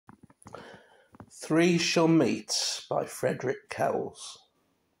Three Shall Meet by Frederick Cowles.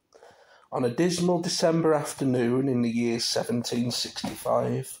 On a dismal December afternoon in the year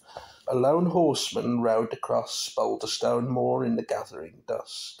 1765, a lone horseman rode across Boulderstone Moor in the gathering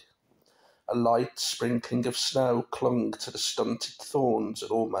dusk. A light sprinkling of snow clung to the stunted thorns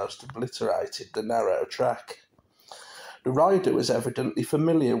and almost obliterated the narrow track. The rider was evidently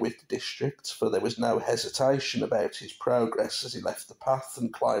familiar with the district, for there was no hesitation about his progress as he left the path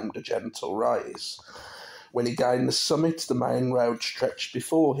and climbed a gentle rise. When he gained the summit, the main road stretched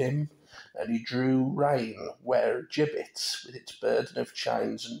before him, and he drew rein where a gibbet, with its burden of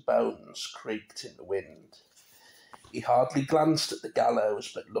chains and bones, creaked in the wind. He hardly glanced at the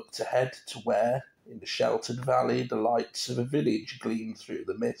gallows, but looked ahead to where, in the sheltered valley, the lights of a village gleamed through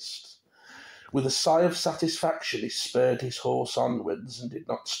the mist. With a sigh of satisfaction he spurred his horse onwards and did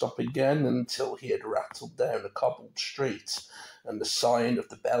not stop again until he had rattled down a cobbled street and the sign of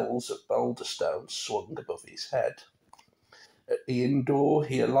the bells of Boulderstone swung above his head. At the inn door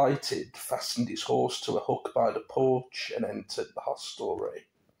he alighted, fastened his horse to a hook by the porch, and entered the hostelry.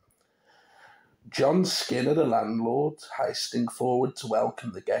 John Skinner, the landlord, hastening forward to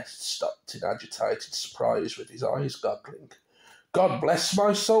welcome the guests, stopped in agitated surprise with his eyes goggling. "God bless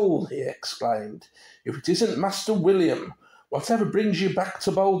my soul," he exclaimed. "If it isn't Master William, whatever brings you back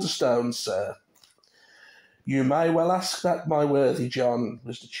to Boulderstone, sir?" "You may well ask that, my worthy John,"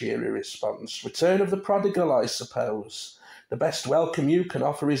 was the cheery response. "Return of the prodigal, I suppose. The best welcome you can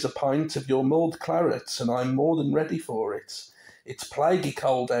offer is a pint of your mulled claret, and I'm more than ready for it. It's plaguey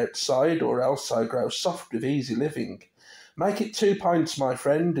cold outside, or else I grow soft with easy living. Make it 2 pints, my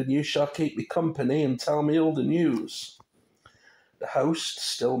friend, and you shall keep me company and tell me all the news." The host,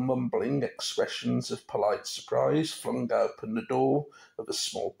 still mumbling expressions of polite surprise, flung open the door of a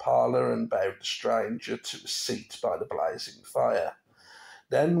small parlour and bowed the stranger to a seat by the blazing fire.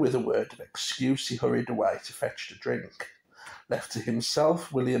 Then, with a word of excuse, he hurried away to fetch the drink. Left to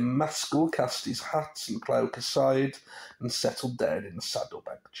himself, William Maskell cast his hat and cloak aside and settled down in the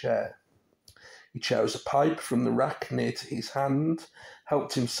saddlebag chair. He chose a pipe from the rack near to his hand,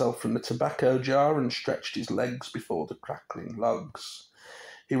 helped himself from the tobacco jar, and stretched his legs before the crackling logs.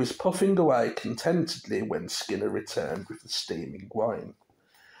 He was puffing away contentedly when Skinner returned with the steaming wine.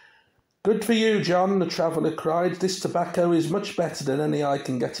 "Good for you, John," the traveller cried. "This tobacco is much better than any I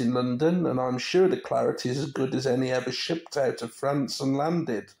can get in London, and I'm sure the claret is as good as any ever shipped out of France and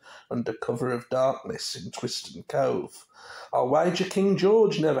landed, under cover of darkness, in Twiston Cove. I'll wager King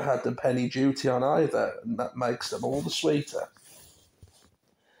George never had a penny duty on either, and that makes them all the sweeter."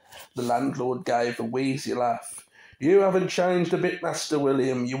 The landlord gave a wheezy laugh. "You haven't changed a bit, Master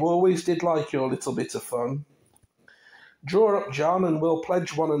William. You always did like your little bit of fun. Draw up, John, and we'll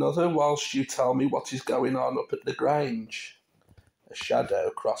pledge one another whilst you tell me what is going on up at the Grange." A shadow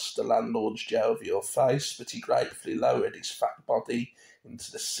crossed the landlord's jovial face, but he gratefully lowered his fat body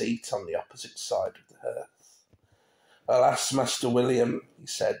into the seat on the opposite side of the hearth. "Alas, Master William," he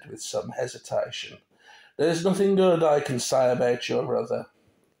said with some hesitation, "there's nothing good I can say about your brother."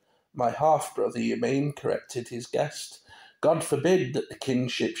 "My half-brother, you mean," corrected his guest. "God forbid that the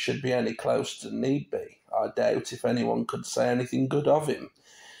kinship should be any closer than need be. I doubt if anyone could say anything good of him.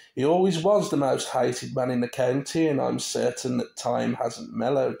 He always was the most hated man in the county, and I'm certain that time hasn't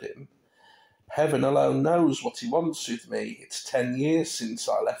mellowed him. Heaven alone knows what he wants with me. It's 10 years since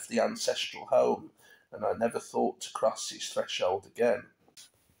I left the ancestral home, and I never thought to cross his threshold again."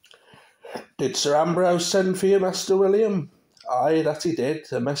 "Did Sir Ambrose send for you, Master William?" "Aye, that he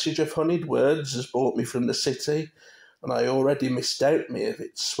did. A message of honeyed words has brought me from the city, and I already misdoubt me of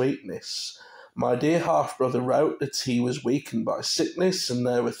its sweetness. My dear half-brother wrote that he was weakened by sickness, and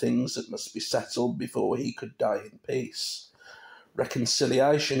there were things that must be settled before he could die in peace.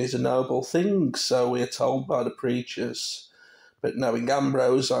 Reconciliation is a noble thing, so we are told by the preachers. But knowing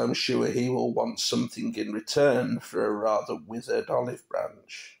Ambrose, I am sure he will want something in return for a rather withered olive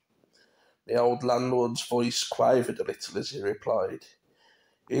branch." The old landlord's voice quavered a little as he replied,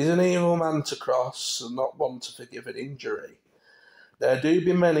 "He's an evil man to cross, and not one to forgive an injury. There do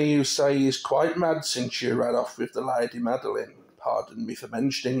be many who say he is quite mad since you ran off with the Lady Madeline. Pardon me for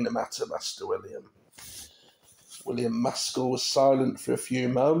mentioning the matter, Master William." William Maskell was silent for a few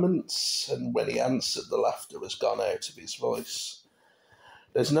moments, and when he answered, the laughter was gone out of his voice.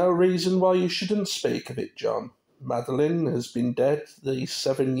 "There's no reason why you shouldn't speak of it, John. Madeline has been dead these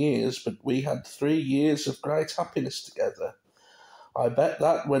 7 years, but we had 3 years of great happiness together. I bet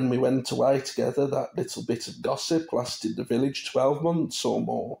that when we went away together, that little bit of gossip lasted the village 12 months or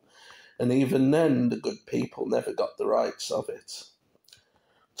more, and even then the good people never got the rights of it."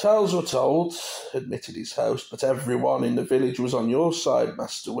 "Tales were told," admitted his host, "but everyone in the village was on your side,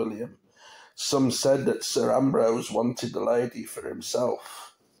 Master William. Some said that Sir Ambrose wanted the lady for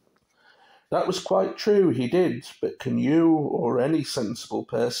himself. That was quite true, he did, but can you or any sensible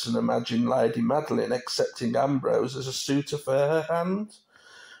person imagine Lady Madeline accepting Ambrose as a suitor for her hand?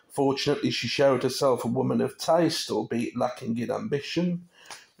 Fortunately, she showed herself a woman of taste, albeit lacking in ambition,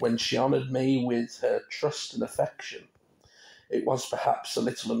 when she honoured me with her trust and affection. It was perhaps a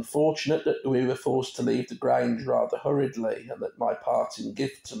little unfortunate that we were forced to leave the Grange rather hurriedly, and that my parting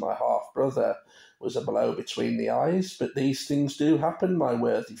gift to my half-brother was a blow between the eyes, but these things do happen, my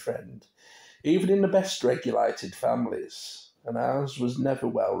worthy friend, even in the best regulated families, and ours was never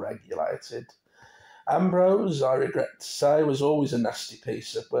well regulated. Ambrose, I regret to say, was always a nasty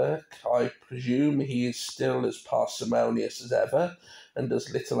piece of work. I presume he is still as parsimonious as ever, and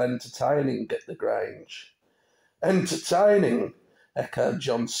does little entertaining at the Grange. Entertaining, echoed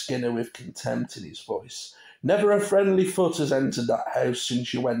John Skinner with contempt in his voice. Never a friendly foot has entered that house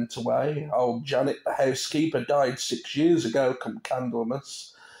since you went away. Old Janet, the housekeeper, died 6 years ago come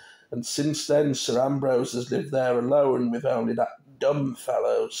Candlemas, and since then Sir Ambrose has lived there alone with only that dumb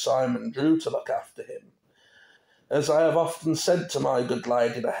fellow Simon Drew to look after him. As I have often said to my good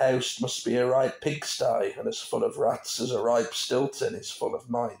lady, the house must be a right pigsty, and as full of rats as a ripe Stilton is full of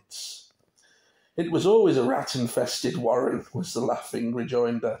mites. It was always a rat-infested warren, was the laughing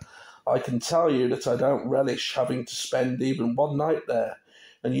rejoinder. I can tell you that I don't relish having to spend even one night there,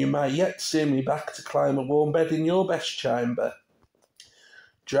 and you may yet see me back to claim a warm bed in your best chamber.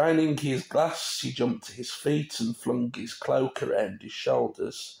 Draining his glass, he jumped to his feet and flung his cloak around his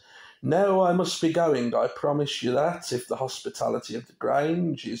shoulders. No, I must be going, I promise you that, if the hospitality of the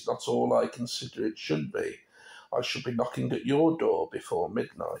Grange is not all I consider it should be. I shall be knocking at your door before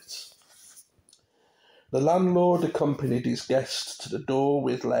midnight. The landlord accompanied his guest to the door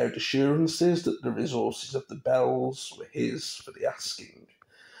with loud assurances that the resources of the Bells were his for the asking.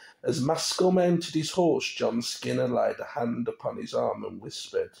 As Maskell mounted his horse, John Skinner laid a hand upon his arm and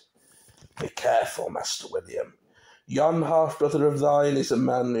whispered, "Be careful, Master William. Yon half-brother of thine is a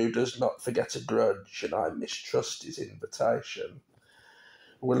man who does not forget a grudge, and I mistrust his invitation."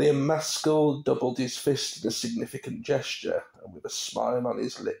 William Maskell doubled his fist in a significant gesture, and with a smile on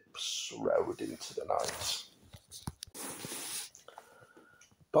his lips, rode into the night.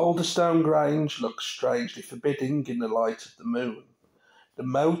 Boulderstone Grange looked strangely forbidding in the light of the moon. The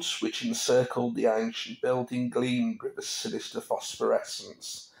moat which encircled the ancient building gleamed with a sinister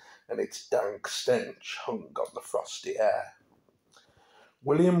phosphorescence, and its dank stench hung on the frosty air.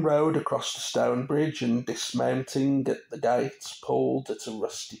 William rode across the stone bridge and, dismounting at the gate, pulled at a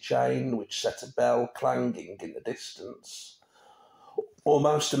rusty chain which set a bell clanging in the distance.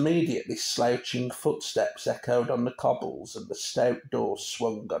 Almost immediately slouching footsteps echoed on the cobbles, and the stout door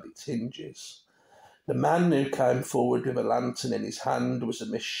swung on its hinges. The man who came forward with a lantern in his hand was a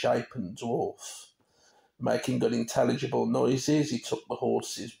misshapen dwarf. Making unintelligible noises, he took the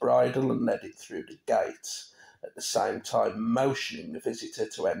horse's bridle and led it through the gate, at the same time motioning the visitor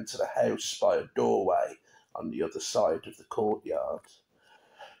to enter the house by a doorway on the other side of the courtyard.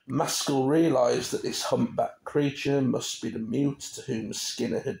 Maskell realised that this humpbacked creature must be the mute to whom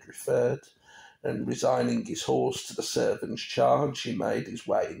Skinner had referred, and resigning his horse to the servant's charge, he made his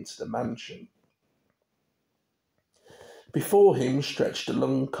way into the mansion. Before him stretched a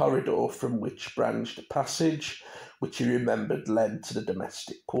long corridor from which branched a passage which he remembered led to the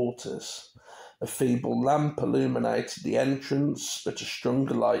domestic quarters. A feeble lamp illuminated the entrance, but a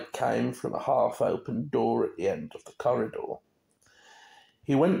stronger light came from a half-open door at the end of the corridor.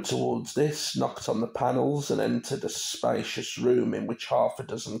 He went towards this, knocked on the panels, and entered a spacious room in which half a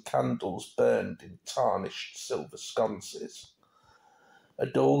dozen candles burned in tarnished silver sconces. A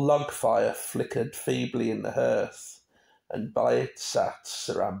dull log fire flickered feebly in the hearth, and by it sat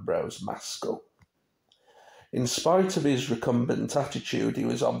Sir Ambrose Maskell. In spite of his recumbent attitude, he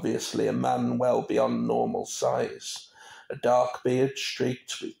was obviously a man well beyond normal size. A dark beard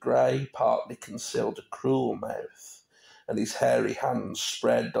streaked with grey partly concealed a cruel mouth, and his hairy hands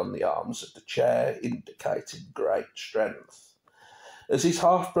spread on the arms of the chair indicated great strength. As his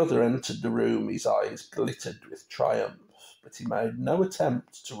half-brother entered the room, his eyes glittered with triumph, but he made no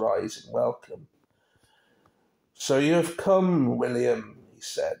attempt to rise in welcome. "So you have come, William," he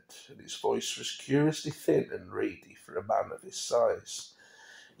said, and his voice was curiously thin and reedy for a man of his size.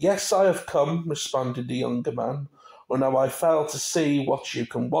 "Yes, I have come," responded the younger man, "although I fail to see what you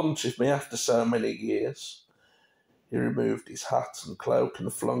can want of me after so many years." He removed his hat and cloak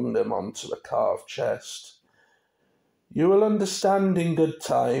and flung them onto a carved chest. "You will understand in good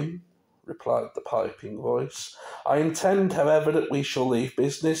time," replied the piping voice. "I intend, however, that we shall leave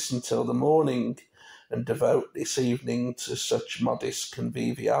business until the morning, and devote this evening to such modest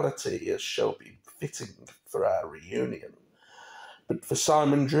conviviality as shall be fitting for our reunion. But for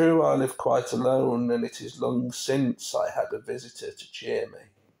Simon Drew I live quite alone, and it is long since I had a visitor to cheer me."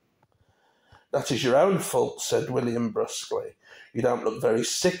 "That is your own fault," said William brusquely. "You don't look very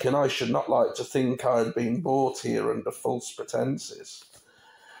sick, and I should not like to think I had been brought here under false pretences."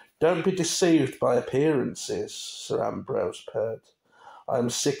 "Don't be deceived by appearances," Sir Ambrose purred. "I am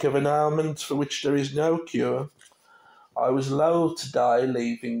sick of an ailment for which there is no cure. I was loath to die,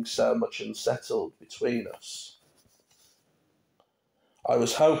 leaving so much unsettled between us. I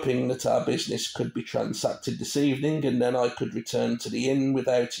was hoping that our business could be transacted this evening, and then I could return to the inn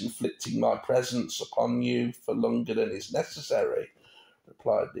without inflicting my presence upon you for longer than is necessary,"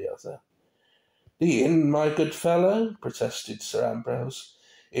 replied the other. "The inn, my good fellow?" protested Sir Ambrose.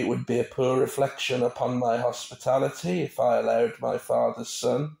 "It would be a poor reflection upon my hospitality if I allowed my father's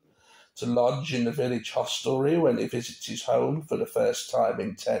son to lodge in the village hostelry when he visits his home for the first time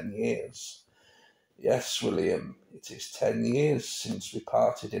in 10 years. Yes, William, it is 10 years since we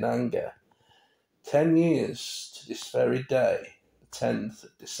parted in anger. 10 years to this very day, the 10th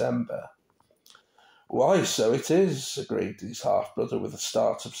of December. "Why, so it is," agreed his half-brother with a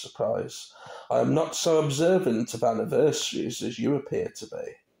start of surprise. "I am not so observant of anniversaries as you appear to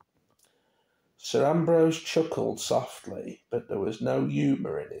be." Sir Ambrose chuckled softly, but there was no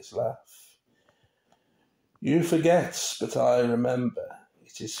humour in his laugh. "You forget, but I remember.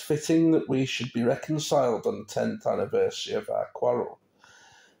 It is fitting that we should be reconciled on the 10th anniversary of our quarrel.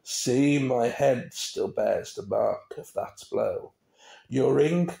 See, my head still bears the mark of that blow. Your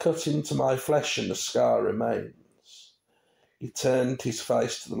ring cut into my flesh and the scar remains." He turned his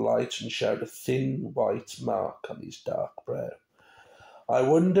face to the light and showed a thin white mark on his dark brow. "I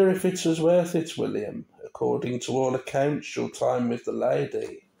wonder if it was worth it, William. According to all accounts, your time with the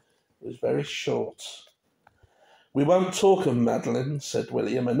lady was very short." "We won't talk of Madeline," said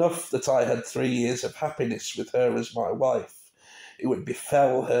William. "Enough that I had 3 years of happiness with her as my wife. It would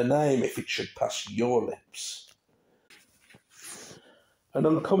befell her name if it should pass your lips." An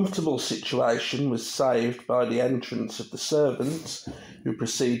uncomfortable situation was saved by the entrance of the servant, who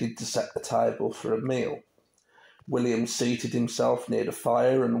proceeded to set the table for a meal. William seated himself near the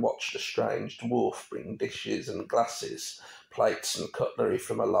fire and watched a strange dwarf bring dishes and glasses, plates and cutlery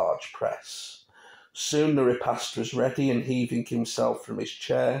from a large press. Soon the repast was ready, and heaving himself from his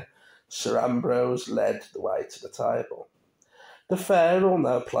chair, Sir Ambrose led the way to the table. The fare,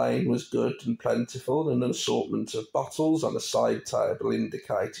 although plain, was good and plentiful, and an assortment of bottles on a side table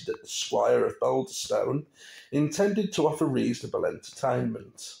indicated that the Squire of Boulderstone intended to offer reasonable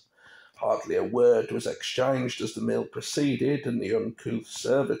entertainment. Hardly a word was exchanged as the meal proceeded, and the uncouth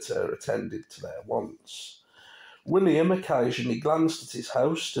servitor attended to their wants. William occasionally glanced at his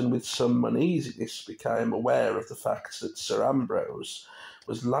host, and with some uneasiness became aware of the fact that Sir Ambrose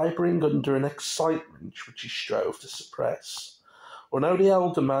was labouring under an excitement which he strove to suppress. Although the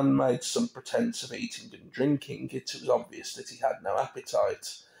elder man made some pretence of eating and drinking, it was obvious that he had no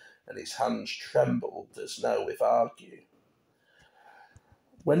appetite, and his hands trembled as though with ague.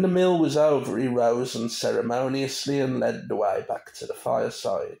 When the meal was over, he rose unceremoniously and led the way back to the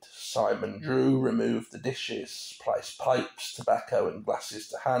fireside. Simon Drew removed the dishes, placed pipes, tobacco and glasses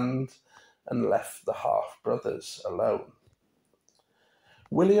to hand, and left the half-brothers alone.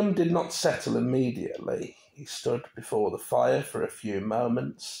 William did not settle immediately. He stood before the fire for a few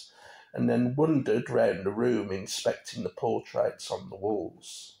moments, and then wandered round the room inspecting the portraits on the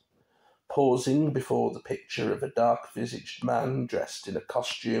walls. Pausing before the picture of a dark-visaged man dressed in a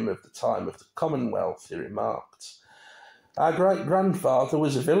costume of the time of the Commonwealth, he remarked, "Our great-grandfather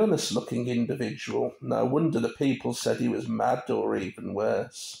was a villainous-looking individual. No wonder the people said he was mad, or even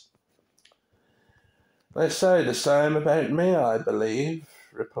worse." "They say the same about me, I believe,"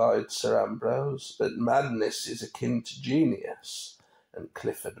 replied Sir Ambrose, "but madness is akin to genius, and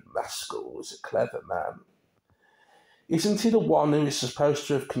Clifford Maskell was a clever man." "Isn't he the one who is supposed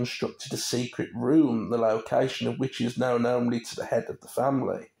to have constructed a secret room, the location of which is known only to the head of the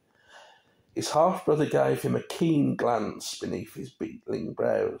family?" His half-brother gave him a keen glance beneath his beetling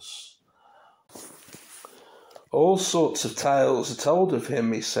brows. "All sorts of tales are told of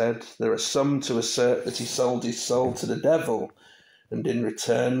him," he said. "There are some to assert that he sold his soul to the devil, and in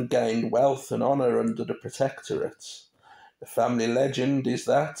return gained wealth and honour under the Protectorate. The family legend is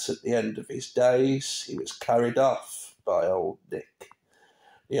that, at the end of his days, he was carried off by Old Nick.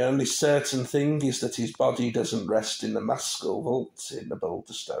 The only certain thing is that his body doesn't rest in the Maskell vault in the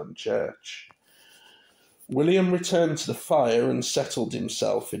Boulderstone Church." William returned to the fire and settled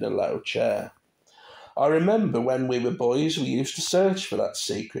himself in a low chair. "I remember when we were boys we used to search for that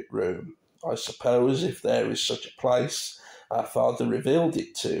secret room. I suppose if there is such a place, our Father revealed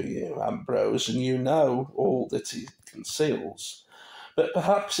it to you, Ambrose, and you know all that he conceals. But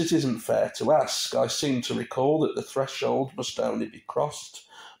perhaps it isn't fair to ask. I seem to recall that the threshold must only be crossed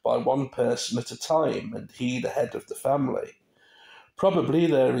by one person at a time, and he the head of the family. Probably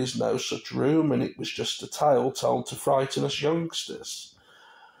there is no such room, and it was just a tale told to frighten us youngsters.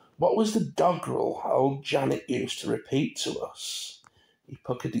 What was the doggerel old Janet used to repeat to us? He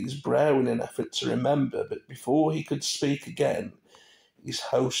puckered his brow in an effort to remember, but before he could speak again, his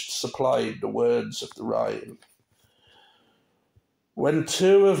host supplied the words of the rhyme. When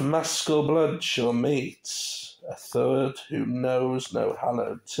two of masculine blood shall meet, a third who knows no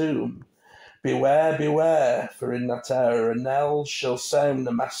hallowed tomb, beware, beware, for in that hour a knell shall sound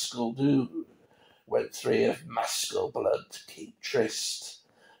the maskell doom, when three of maskell blood keep tryst,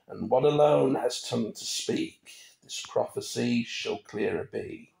 and one alone has tongue to speak, this prophecy shall clearer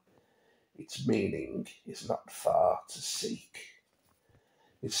be. Its meaning is not far to seek.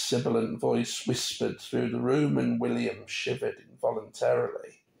 His sibilant voice whispered through the room, and William shivered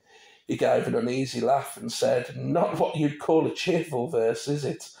involuntarily. He gave an uneasy laugh and said, "Not what you'd call a cheerful verse, is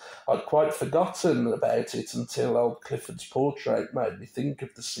it? I'd quite forgotten about it until old Clifford's portrait made me think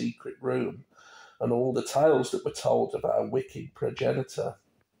of the secret room and all the tales that were told of our wicked progenitor."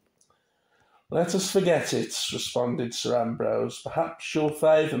 "Let us forget it," responded Sir Ambrose. "Perhaps you'll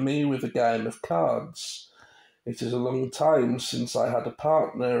favour me with a game of cards. It is a long time since I had a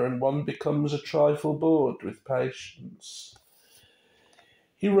partner, and one becomes a trifle bored with patience."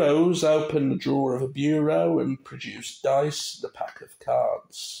 He rose, opened the drawer of a bureau, and produced dice and a pack of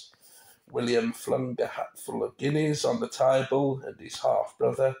cards. William flung a hatful of guineas on the table, and his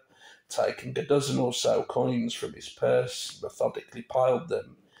half-brother, taking a dozen or so coins from his purse, methodically piled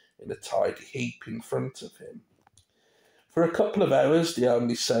them in a tidy heap in front of him. For a couple of hours the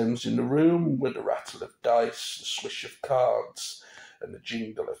only sounds in the room were the rattle of dice, the swish of cards, and the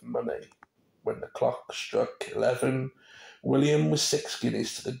jingle of money. When the clock struck 11, William was 6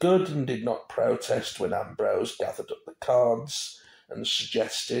 guineas to the good, and did not protest when Ambrose gathered up the cards and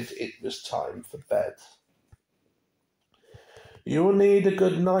suggested it was time for bed. "You'll need a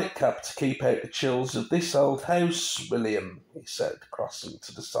good nightcap to keep out the chills of this old house, William," he said, crossing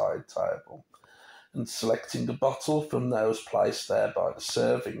to the side table and selecting a bottle from those placed there by the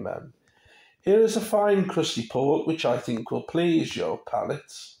serving man. "Here is a fine crusty port which I think will please your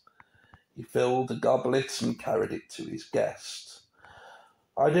palate." He filled a goblet and carried it to his guest.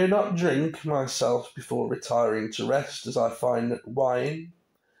 "I do not drink myself before retiring to rest, as I find that wine,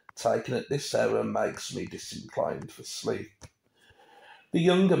 taken at this hour, makes me disinclined for sleep." The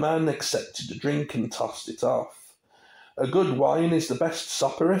younger man accepted the drink and tossed it off. "A good wine is the best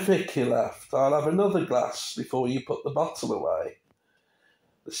soporific," he laughed. "I'll have another glass before you put the bottle away."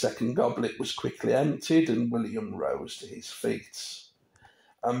 The second goblet was quickly emptied, and William rose to his feet.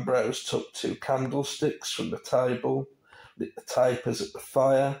 Ambrose took 2 candlesticks from the table, lit the tapers at the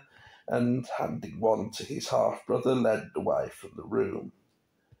fire, and, handing one to his half-brother, led the way from the room.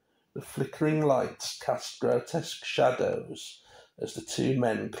 The flickering lights cast grotesque shadows as the 2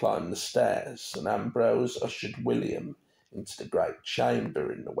 men climbed the stairs, and Ambrose ushered William into the great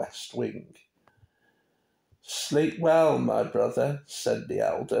chamber in the west wing. "Sleep well, my brother," said the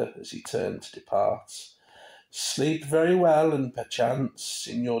elder as he turned to depart. "Sleep very well, and perchance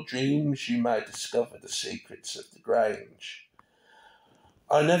in your dreams you may discover the secrets of the Grange."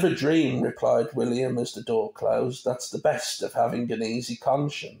 "I never dream," replied William as the door closed. "That's the best of having an easy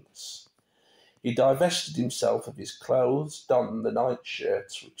conscience." He divested himself of his clothes, donned the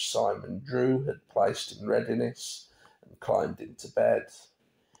nightshirt which Simon Drew had placed in readiness, and climbed into bed.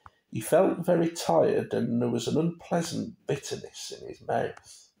 He felt very tired, and there was an unpleasant bitterness in his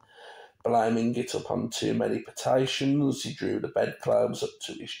mouth. Blaming it upon too many potations, he drew the bedclothes up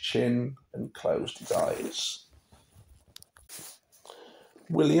to his chin and closed his eyes.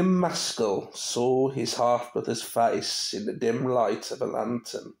 William Maskell saw his half-brother's face in the dim light of a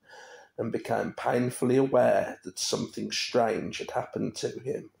lantern, and became painfully aware that something strange had happened to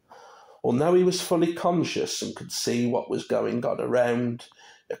him. Although he was fully conscious and could see what was going on around,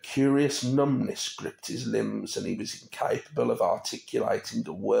 a curious numbness gripped his limbs, and he was incapable of articulating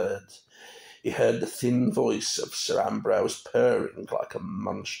a word. He heard the thin voice of Sir Ambrose purring like a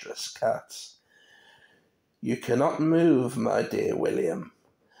monstrous cat. "You cannot move, my dear William.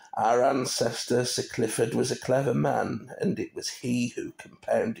 Our ancestor, Sir Clifford, was a clever man, and it was he who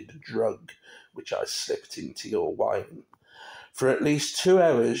compounded a drug which I slipped into your wine. For at least 2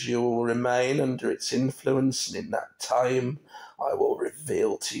 hours you will remain under its influence, and in that time I will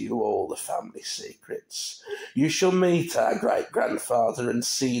reveal to you all the family secrets. You shall meet our great-grandfather and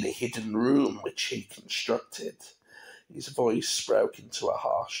see the hidden room which he constructed." His voice broke into a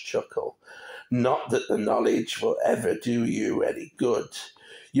harsh chuckle. "Not that the knowledge will ever do you any good.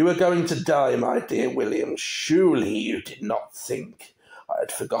 You are going to die, my dear William. Surely you did not think I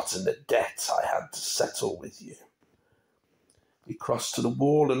had forgotten the debt I had to settle with you." He crossed to the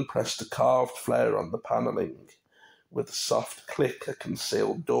wall and pressed a carved flower on the panelling. With a soft click, a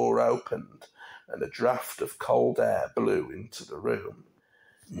concealed door opened, and a draught of cold air blew into the room.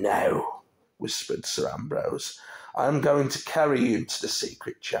 "Now," whispered Sir Ambrose, "I am going to carry you to the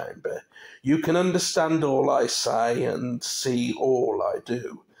secret chamber. You can understand all I say and see all I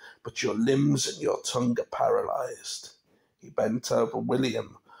do, but your limbs and your tongue are paralysed." He bent over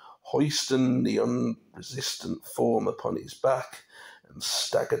William, hoisting the unresistant form upon his back, and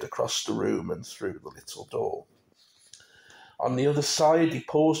staggered across the room and through the little door. On the other side, he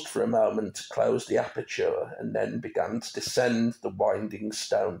paused for a moment to close the aperture, and then began to descend the winding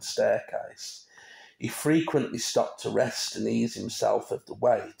stone staircase. He frequently stopped to rest and ease himself of the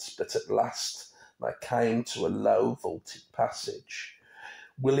weight, but at last they came to a low vaulted passage.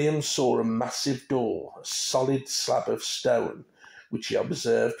 William saw a massive door, a solid slab of stone, which he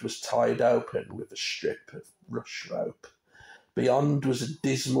observed was tied open with a strip of rush rope. Beyond was a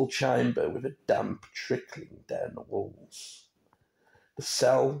dismal chamber with a damp trickling down the walls. The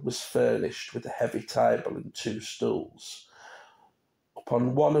cell was furnished with a heavy table and 2 stools,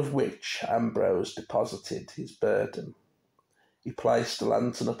 upon one of which Ambrose deposited his burden. He placed the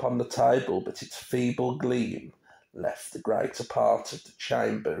lantern upon the table, but its feeble gleam left the greater part of the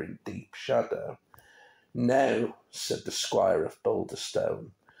chamber in deep shadow. "Now," said the Squire of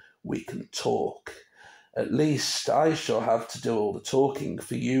Balderstone, "we can talk. At least I shall have to do all the talking,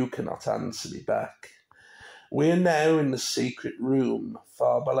 for you cannot answer me back. We are now in the secret room,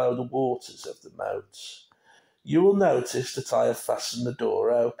 far below the waters of the moat. You will notice that I have fastened the door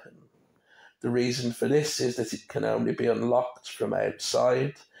open. The reason for this is that it can only be unlocked from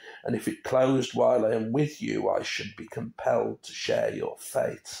outside, and if it closed while I am with you, I should be compelled to share your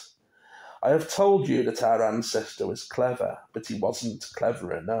fate. I have told you that our ancestor was clever, but he wasn't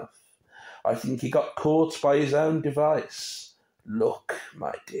clever enough. I think he got caught by his own device. Look,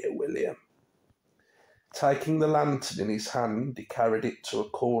 my dear William." Taking the lantern in his hand, he carried it to a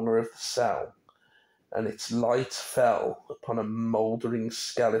corner of the cell, and its light fell upon a mouldering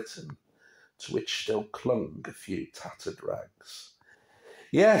skeleton, to which still clung a few tattered rags.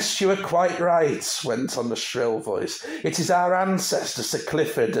 "Yes, you are quite right," went on the shrill voice. "It is our ancestor, Sir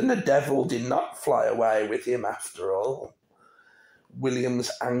Clifford, and the devil did not fly away with him after all."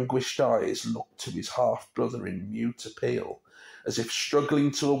 William's anguished eyes looked to his half-brother in mute appeal, as if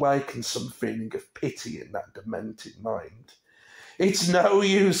struggling to awaken some feeling of pity in that demented mind. "It's no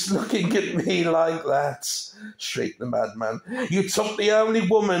use looking at me like that," shrieked the madman. "You took the only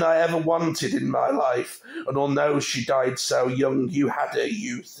woman I ever wanted in my life, and although she died so young, you had her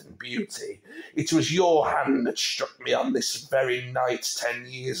youth and beauty. It was your hand that struck me on this very night 10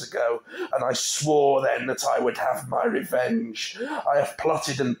 years ago, and I swore then that I would have my revenge. I have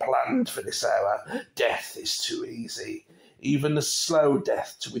plotted and planned for this hour. Death is too easy, even the slow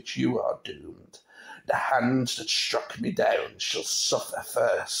death to which you are doomed. The hand that struck me down shall suffer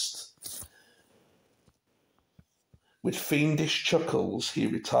first." With fiendish chuckles, he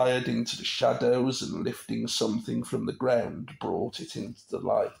retired into the shadows and, lifting something from the ground, brought it into the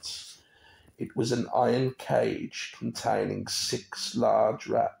light. It was an iron cage containing 6 large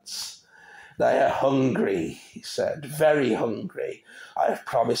rats. "They are hungry," he said, "very hungry. I have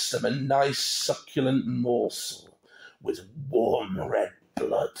promised them a nice succulent morsel with warm red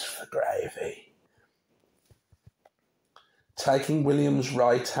blood for gravy." Taking William's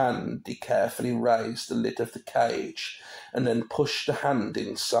right hand, he carefully raised the lid of the cage and then pushed the hand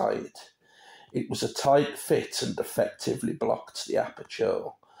inside. It was a tight fit and effectively blocked the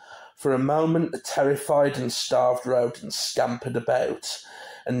aperture. For a moment the terrified and starved rodents scampered about,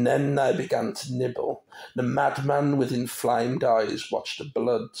 and then they began to nibble. The madman with inflamed eyes watched the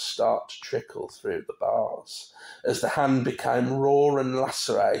blood start to trickle through the bars. As the hand became raw and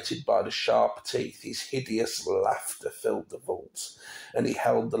lacerated by the sharp teeth, his hideous laughter filled the vault, and he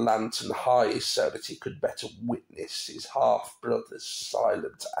held the lantern high so that he could better witness his half-brother's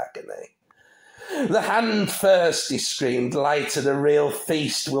silent agony. "The hand first," he screamed. "Later the real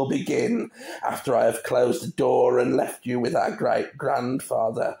feast will begin. After I have closed the door and left you with our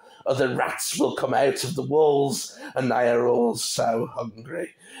great-grandfather, other rats will come out of the walls, and they are all so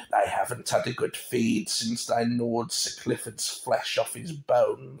hungry. They haven't had a good feed since they gnawed Sir Clifford's flesh off his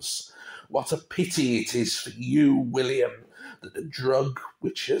bones. What a pity it is for you, William, that a drug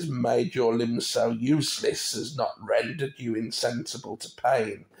which has made your limbs so useless has not rendered you insensible to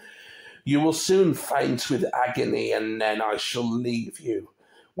pain. You will soon faint with agony, and then I shall leave you.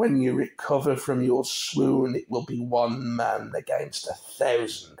 When you recover from your swoon, it will be one man against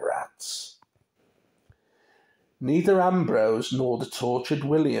 1,000 rats." Neither Ambrose nor the tortured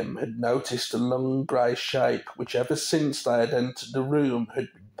William had noticed a long grey shape which ever since they had entered the room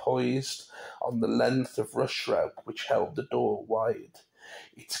had been poised on the length of rush rope which held the door wide.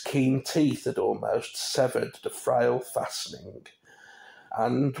 Its keen teeth had almost severed the frail fastening,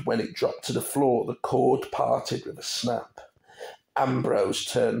 and when it dropped to the floor the cord parted with a snap. Ambrose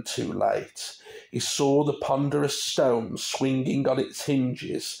turned too late. He saw the ponderous stone swinging on its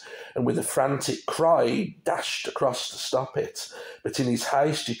hinges, and with a frantic cry he dashed across to stop it, but in his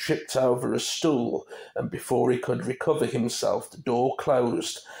haste he tripped over a stool, and before he could recover himself the door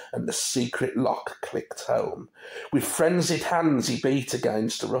closed and the secret lock clicked home. With frenzied hands he beat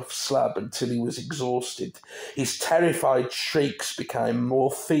against the rough slab until he was exhausted. His terrified shrieks became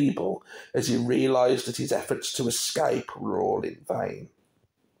more feeble as he realised that his efforts to escape were all in vain.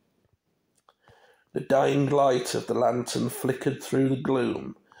 The dying light of the lantern flickered through the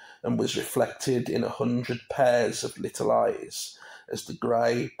gloom and was reflected in 100 pairs of little eyes as the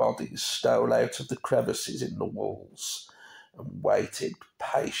grey bodies stole out of the crevices in the walls and waited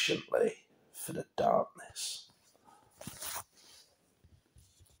patiently for the darkness.